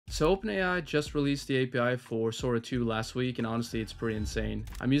So OpenAI just released the API for Sora 2 last week, and honestly it's pretty insane.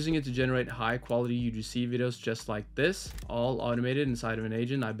 I'm using it to generate high quality UGC videos just like this, all automated inside of an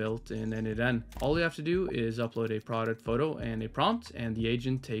agent I built in n8n. All you have to do is upload a product photo and a prompt, and the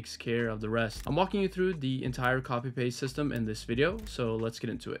agent takes care of the rest. I'm walking you through the entire copy-paste system in this video, so let's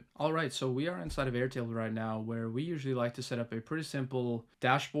get into it. Alright, so we are inside of Airtable right now, where we usually like to set up a pretty simple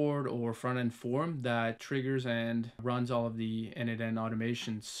dashboard or front-end form that triggers and runs all of the n8n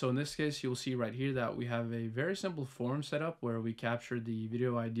automations. So in this case, you'll see right here that we have a very simple form set up where we capture the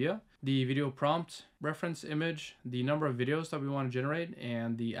video idea, the video prompt, reference image, the number of videos that we want to generate,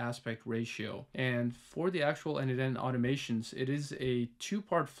 and the aspect ratio. And for the actual n8n automations, it is a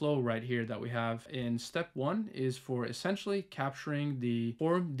two-part flow right here that we have. In step one is for essentially capturing the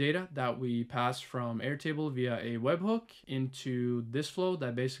form data that we pass from Airtable via a webhook into this flow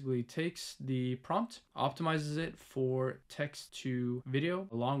that basically takes the prompt, optimizes it for text to video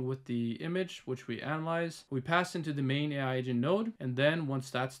along with the image, which we analyze. We pass into the main AI agent node, and then once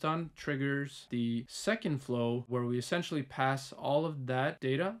that's done, triggers the second flow where we essentially pass all of that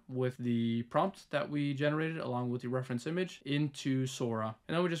data with the prompt that we generated along with the reference image into Sora.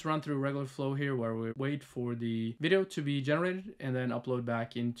 And then we just run through a regular flow here where we wait for the video to be generated and then upload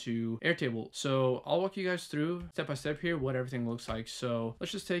back into Airtable. So I'll walk you guys through step by step here what everything looks like. So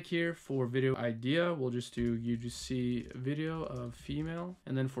let's just take here for video idea, we'll just do UGC video of female,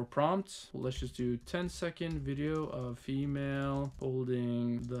 and then for prompts, let's just do 10-second video of female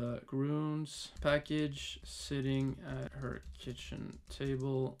holding the Groons package sitting at her kitchen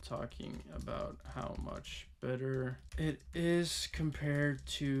table talking about how much better it is compared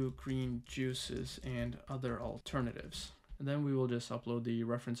to green juices and other alternatives. And then we will just upload the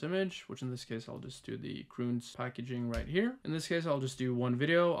reference image, which in this case, I'll just do the Groons packaging right here. In this case, I'll just do one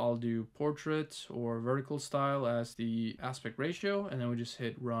video. I'll do portrait or vertical style as the aspect ratio. And then we just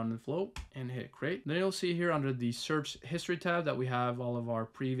hit run and flow and hit create. Then you'll see here under the search history tab that we have all of our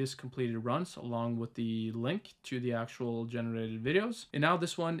previous completed runs along with the link to the actual generated videos. And now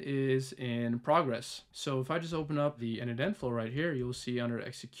this one is in progress. So if I just open up the n8n flow right here, you'll see under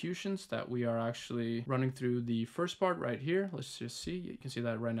executions that we are actually running through the first part right here. Let's just see, you can see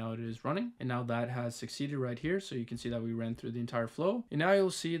that right now it is running, and now that has succeeded right here. So you can see that we ran through the entire flow, and now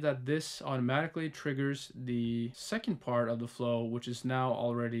you'll see that this automatically triggers the second part of the flow, which is now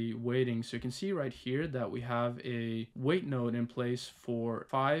already waiting. So you can see right here that we have a wait node in place for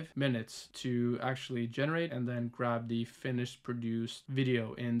 5 minutes to actually generate and then grab the finished produced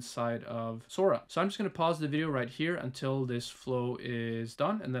video inside of Sora. So I'm just going to pause the video right here until this flow is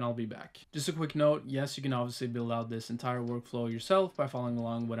done, and then I'll be back. Just a quick note, yes, you can obviously build out this entire workflow yourself by following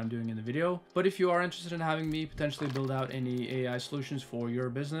along what I'm doing in the video, but if you are interested in having me potentially build out any AI solutions for your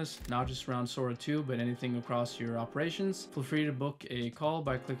business, not just around Sora 2 but anything across your operations, feel free to book a call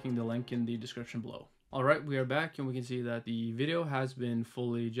by clicking the link in the description below. Alright, we are back, and we can see that the video has been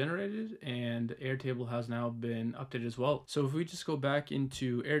fully generated and Airtable has now been updated as well. So if we just go back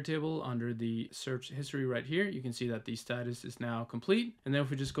into Airtable under the search history right here, you can see that the status is now complete. And then if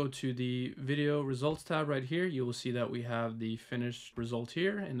we just go to the video results tab right here, you will see that we have the finished result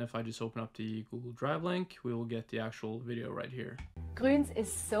here. And if I just open up the Google Drive link, we will get the actual video right here. Groons is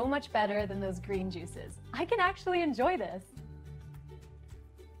so much better than those green juices. I can actually enjoy this.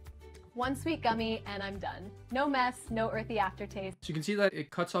 One sweet gummy and I'm done. No mess, no earthy aftertaste. So you can see that it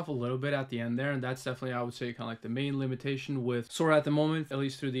cuts off a little bit at the end there, and that's definitely, I would say, kind of like the main limitation with Sora at the moment, at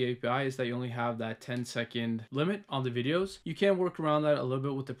least through the API, is that you only have that 10-second limit on the videos. You can work around that a little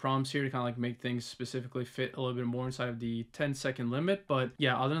bit with the prompts here to kind of like make things specifically fit a little bit more inside of the 10-second limit. But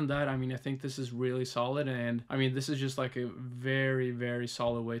yeah, other than that, I mean, I think this is really solid, and I mean, this is just like a very, very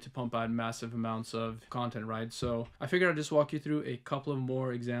solid way to pump out massive amounts of content, right? So I figured I'd just walk you through a couple of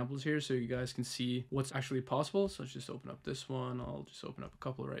more examples here so you guys can see what's actually possible. So let's just open up this one. I'll just open up a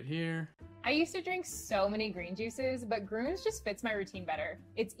couple right here. I used to drink so many green juices, but Groons just fits my routine better.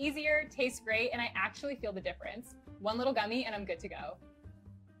 It's easier, tastes great, and I actually feel the difference. One little gummy and I'm good to go.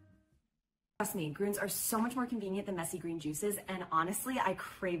 Trust me, Groons are so much more convenient than messy green juices, and honestly, I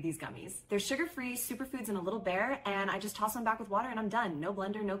crave these gummies. They're sugar-free, superfoods, and a little bear, and I just toss them back with water and I'm done. No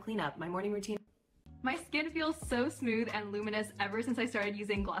blender, no cleanup. My morning routine. My skin feels so smooth and luminous ever since I started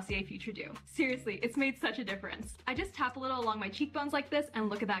using Glossier Future Dew. Seriously, it's made such a difference. I just tap a little along my cheekbones like this and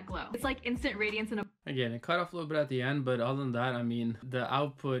look at that glow. It's like instant radiance in a Again, it cut off a little bit at the end, but other than that, I mean, the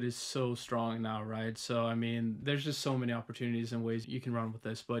output is so strong now, right? So, I mean, there's just so many opportunities and ways you can run with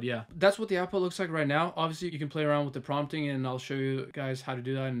this. But yeah, that's what the output looks like right now. Obviously, you can play around with the prompting, and I'll show you guys how to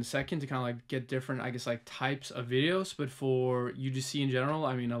do that in a second to kind of like get different, I guess, like types of videos. But for UGC in general,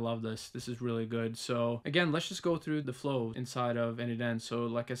 I mean, I love this. This is really good. So again, let's just go through the flow inside of n8n. So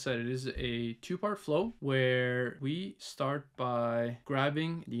like I said, it is a two-part flow where we start by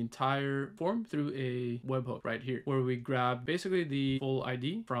grabbing the entire form through a webhook right here, where we grab basically the full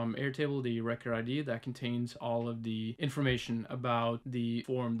ID from Airtable, the record ID that contains all of the information about the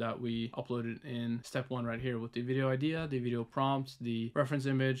form that we uploaded in step 1 right here, with the video idea, the video prompt, the reference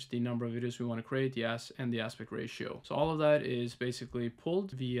image, the number of videos we want to create, and the aspect ratio. So all of that is basically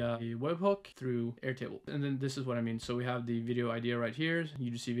pulled via a webhook through Airtable. And then this is what I mean. So we have the video idea right here.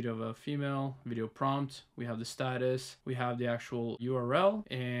 You just see video of a female, video prompt, we have the status, we have the actual URL,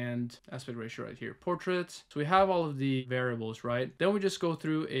 and aspect ratio right here, portraits. So we have all of the variables, right? Then we just go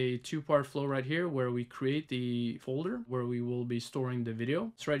through a two-part flow right here where we create the folder where we will be storing the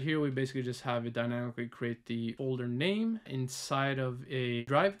video. So right here, we basically just have it dynamically create the folder name inside of a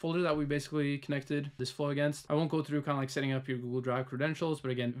drive folder that we basically connected this flow against. I won't go through kind of like setting up your Google Drive credentials,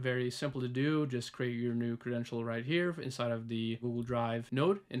 but again, very simple to do. Just create your new credential right here inside of the Google Drive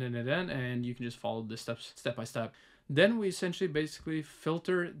node in n8n, and you can just follow the steps step by step. Then we essentially basically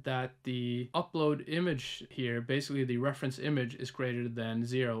filter that the upload image here, basically the reference image, is greater than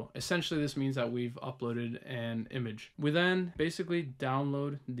 0. Essentially, this means that we've uploaded an image. We then basically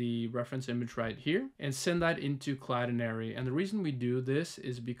download the reference image right here and send that into Cloudinary. And the reason we do this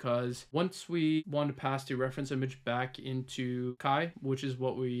is because once we want to pass the reference image back into Kai, which is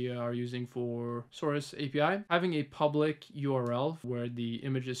what we are using for Sora's API, having a public URL where the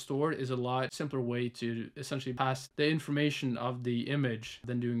image is stored is a lot simpler way to essentially pass the information of the image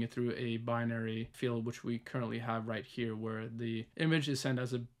than doing it through a binary field, which we currently have right here, where the image is sent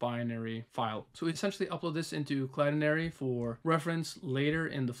as a binary file. So we essentially upload this into Cloudinary for reference later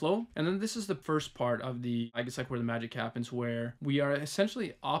in the flow. And then this is the first part of the, I guess, like where the magic happens, where we are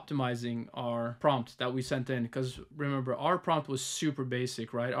essentially optimizing our prompt that we sent in. Because remember, our prompt was super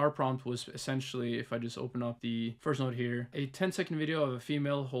basic, right? Our prompt was essentially, if I just open up the first note here, a 10-second video of a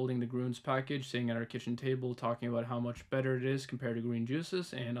female holding the Groons package, sitting at our kitchen table, talking about how much better it is compared to green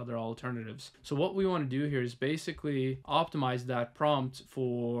juices and other alternatives. So what we want to do here is basically optimize that prompt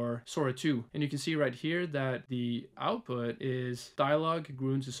for Sora 2. And you can see right here that the output is dialogue.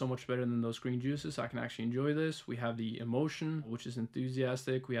 Groons is so much better than those green juices. I can actually enjoy this. We have the emotion, which is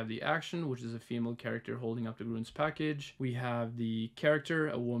enthusiastic. We have the action, which is a female character holding up the Groons package. We have the character,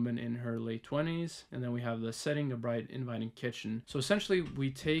 a woman in her late 20s. And then we have the setting, a bright, inviting kitchen. So essentially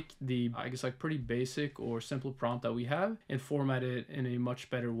we take the, I guess, like pretty basic or simple prompt that we have and format it in a much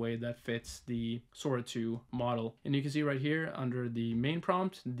better way that fits the Sora 2 model. And you can see right here under the main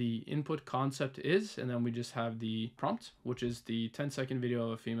prompt, the input concept is, and then we just have the prompt, which is the 10-second video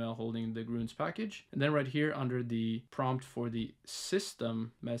of a female holding the Groons package. And then right here under the prompt for the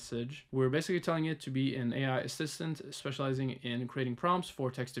system message, we're basically telling it to be an AI assistant specializing in creating prompts for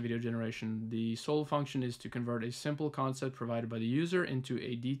text to video generation. The sole function is to convert a simple concept provided by the user into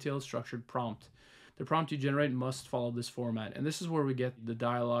a detailed structured prompt. The prompt you generate must follow this format. And this is where we get the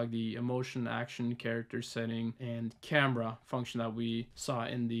dialogue, the emotion, action, character setting, and camera function that we saw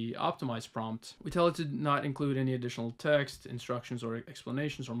in the optimized prompt. We tell it to not include any additional text, instructions, or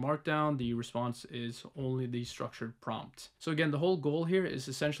explanations or markdown. The response is only the structured prompt. So again, the whole goal here is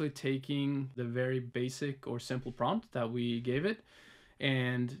essentially taking the very basic or simple prompt that we gave it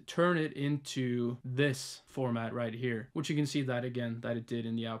and turn it into this format right here, which you can see that again that it did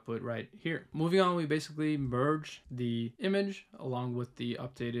in the output right here. Moving on, we basically merge the image along with the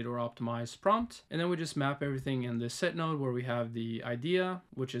updated or optimized prompt, and then we just map everything in the set node where we have the idea,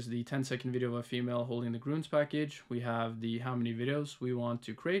 which is the 10-second video of a female holding the Groons package. We have the how many videos we want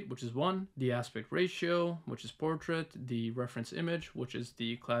to create, which is 1, the aspect ratio, which is portrait, the reference image, which is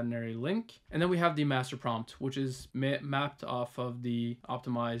the Cloudinary link, and then we have the master prompt, which is mapped off of the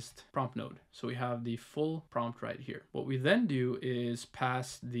optimized prompt node. So we have the full prompt right here. What we then do is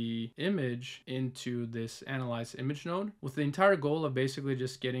pass the image into this analyze image node with the entire goal of basically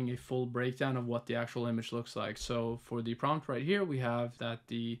just getting a full breakdown of what the actual image looks like. So for the prompt right here, we have that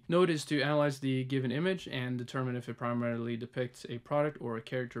the node is to analyze the given image and determine if it primarily depicts a product or a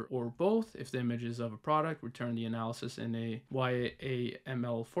character or both. If the image is of a product, return the analysis in a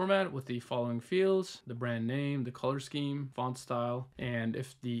YAML format with the following fields: the brand name, the color scheme, font style, And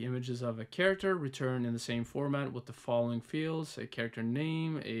if the image is of a character, return in the same format with the following fields: a character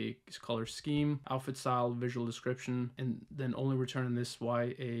name, a color scheme, outfit style, visual description, and then only return in this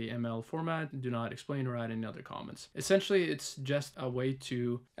YAML format. Do not explain or add any other comments. Essentially, it's just a way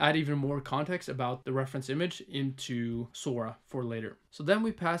to add even more context about the reference image into Sora for later. So then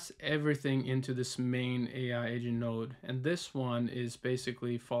we pass everything into this main AI agent node, and this one is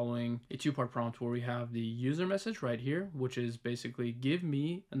basically following a two-part prompt where we have the user message right here, which is basically give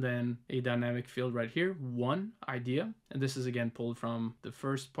me, and then a dynamic field right here, one idea. And this is again pulled from the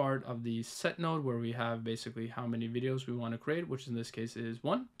first part of the set node where we have basically how many videos we want to create, which in this case is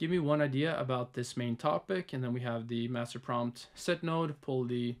one. Give me one idea about this main topic, and then we have the master prompt set node, pull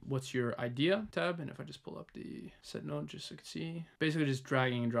the what's your idea tab, and if I just pull up the set node just so you can see, basically just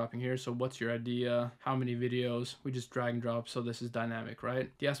dragging and dropping here. So what's your idea, how many videos, we just drag and drop, so this is dynamic,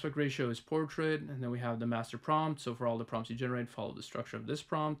 right? The aspect ratio is portrait, and then we have the master prompt. So for all the prompts you generate, follow the structure of this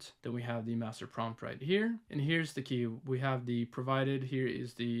prompt. Then we have the master prompt right here, and here's the key. We have the provided, here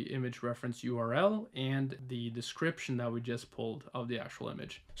is the image reference URL and the description that we just pulled of the actual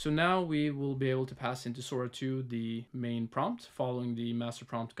image. So now we will be able to pass into Sora 2 the main prompt following the master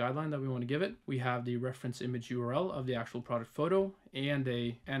prompt guideline that we want to give it. We have the reference image URL of the actual product photo and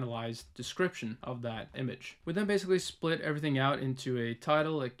a analyzed description of that image. We then basically split everything out into a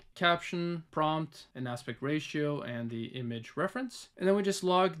title, a caption, prompt, an aspect ratio, and the image reference. And then we just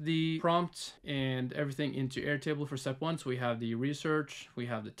log the prompt and everything into Airtable for step 1. So we have the research, we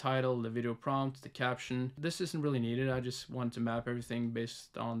have the title, the video prompt, the caption. This isn't really needed. I just want to map everything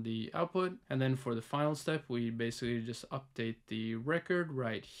based on the output. And then for the final step, we basically just update the record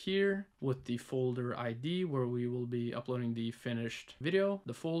right here with the folder ID where we will be uploading the finished video,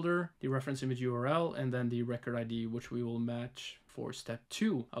 the folder, the reference image URL, and then the record ID, which we will match for step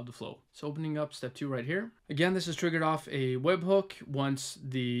 2 of the flow. So opening up step 2 right here. Again, this is triggered off a webhook once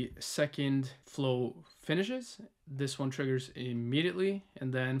the second flow finishes. This one triggers immediately,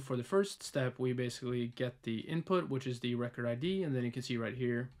 and then for the first step we basically get the input, which is the record ID, and then you can see right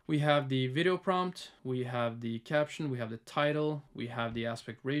here we have the video prompt, we have the caption, we have the title, we have the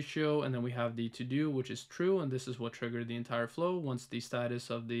aspect ratio, and then we have the to do, which is true, and this is what triggered the entire flow. Once the status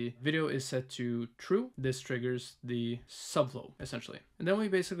of the video is set to true, this triggers the subflow essentially. And then we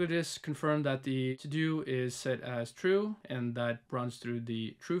basically just confirm that the to do is set as true, and that runs through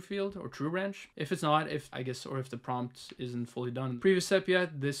the true field or true branch. If it's not, if the prompt isn't fully done previous step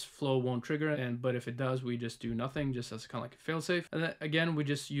yet, this flow won't trigger, but if it does, we just do nothing, just as kind of like a failsafe. And then again, we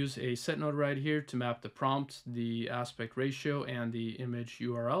just use a set node right here to map the prompt, the aspect ratio, and the image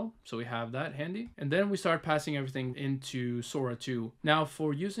URL, so we have that handy. And then we start passing everything into Sora 2. Now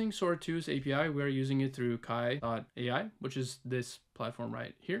for using Sora 2's API, we're using it through kie.ai, which is this platform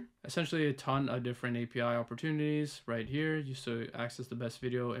right here. Essentially a ton of different API opportunities right here. You so access the best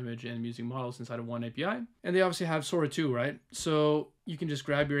video, image, and music models inside of one API. And they obviously have Sora 2, right? So you can just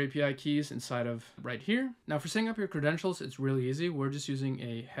grab your API keys inside of right here. Now for setting up your credentials, it's really easy. We're just using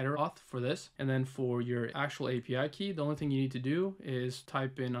a header auth for this. And then for your actual API key, the only thing you need to do is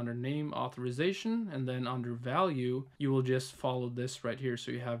type in under name authorization, and then under value, you will just follow this right here.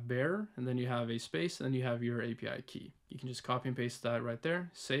 So you have bearer, and then you have a space, and then you have your API key. You can just copy and paste that right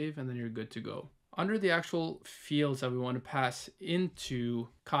there, save, and then you're good to go. Under the actual fields that we want to pass into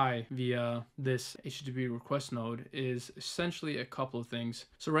Kai via this HTTP request node is essentially a couple of things.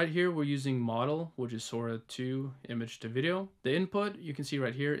 So right here, we're using model, which is Sora 2 image to video. The input you can see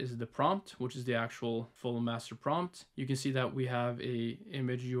right here is the prompt, which is the actual full master prompt. You can see that we have a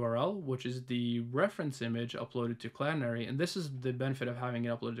image URL, which is the reference image uploaded to Cloudinary. And this is the benefit of having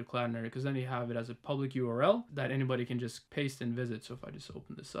it uploaded to Cloudinary, because then you have it as a public URL that anybody can just paste and visit. So if I just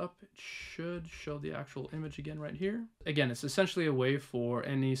open this up, it should show the actual image again right here. Again, it's essentially a way for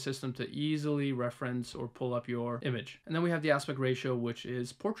any system to easily reference or pull up your image. And then we have the aspect ratio, which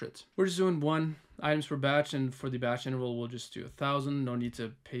is portrait. We're just doing 1 items per batch, and for the batch interval we'll just do 1,000. No need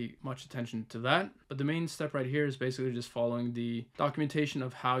to pay much attention to that. But the main step right here is basically just following the documentation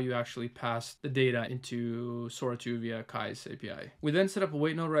of how you actually pass the data into Sora 2 via Kai's API. We then set up a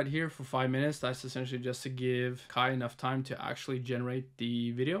wait node right here for 5 minutes. That's essentially just to give Kai enough time to actually generate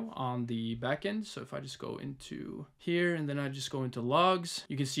the video on the backend. So if I just go into here and then I just go into logs,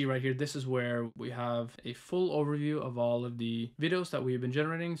 you can see right here, this is where we have a full overview of all of the videos that we've been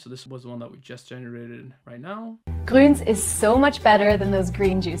generating. So this was the one that we just generated right now. Grunes is so much better than those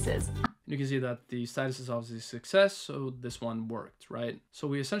green juices. You can see that the status is obviously success, so this one worked, right? So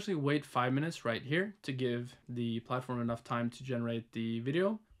we essentially wait 5 minutes right here to give the platform enough time to generate the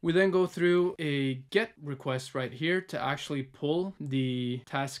video. We then go through a get request right here to actually pull the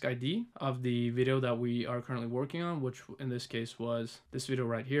task ID of the video that we are currently working on, which in this case was this video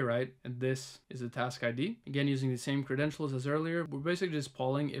right here, right? And this is the task ID. Again, using the same credentials as earlier, we're basically just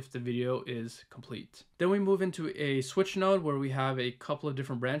polling if the video is complete. Then we move into a switch node where we have a couple of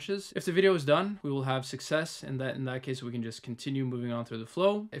different branches. If the video is done, we will have success, and in that case, we can just continue moving on through the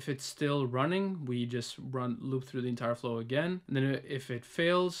flow. If it's still running, we just loop through the entire flow again. And then if it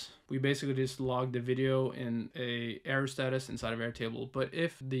fails, we basically just log the video in a error status inside of Airtable. But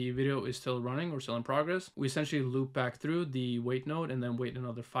if the video is still running or still in progress, we essentially loop back through the wait node and then wait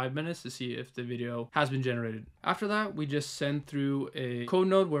another 5 minutes to see if the video has been generated. After that, we just send through a code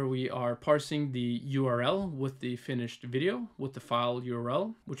node where we are parsing the URL with the finished video with the file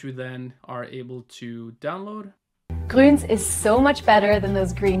URL, which we then are able to download. Grüns is so much better than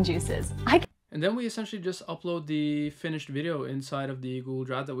those green juices. And then we essentially just upload the finished video inside of the Google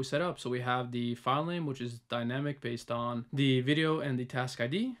Drive that we set up. So we have the file name, which is dynamic based on the video and the task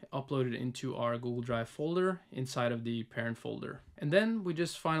ID, uploaded into our Google Drive folder inside of the parent folder. And then we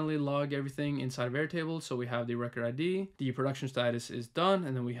just finally log everything inside of Airtable. So we have the record ID, the production status is done,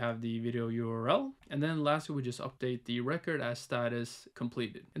 and then we have the video URL. And then lastly, we just update the record as status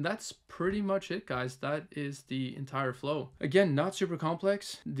completed. And that's pretty much it, guys. That is the entire flow. Again, not super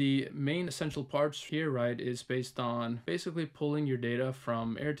complex. The main essential parts here, right, is based on basically pulling your data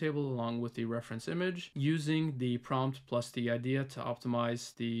from Airtable along with the reference image, using the prompt plus the idea to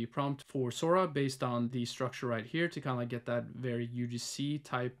optimize the prompt for Sora based on the structure right here to kind of like get that very UGC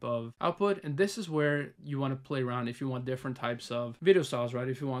type of output. And this is where you want to play around if you want different types of video styles, right?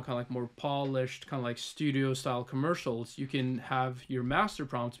 If you want kind of like more polished, kind of like studio style commercials, you can have your master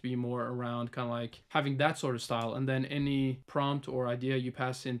prompts be more around kind of like having that sort of style. And then any prompt or idea you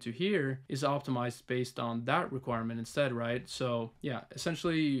pass into here is optimized based on that requirement instead, right? So yeah,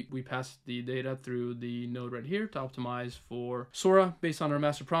 essentially we pass the data through the node right here to optimize for Sora based on our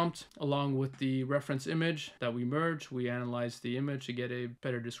master prompt, along with the reference image that we merge. We analyze the image to get a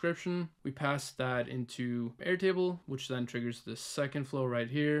better description. We pass that into Airtable, which then triggers the second flow right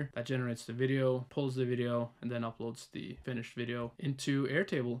here that generates the video, pulls the video, and then uploads the finished video into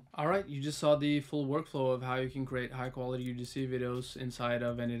Airtable. All right, you just saw the full workflow of how you can create high quality UGC videos inside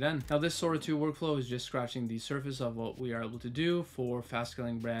of n8n. Now this Sora 2 workflow is just scratching the surface of what we are able to do for fast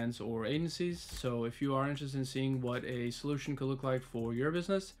scaling brands or agencies. So if you are interested in seeing what a solution could look like for your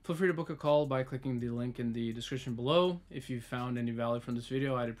business, feel free to book a call by clicking the link in the description below. If you found any value from this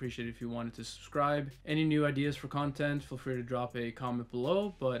video, I'd appreciate it if you wanted to subscribe. Any new ideas for content, feel free to drop a comment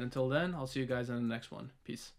below. But until then, I'll see you guys in the next one. Peace.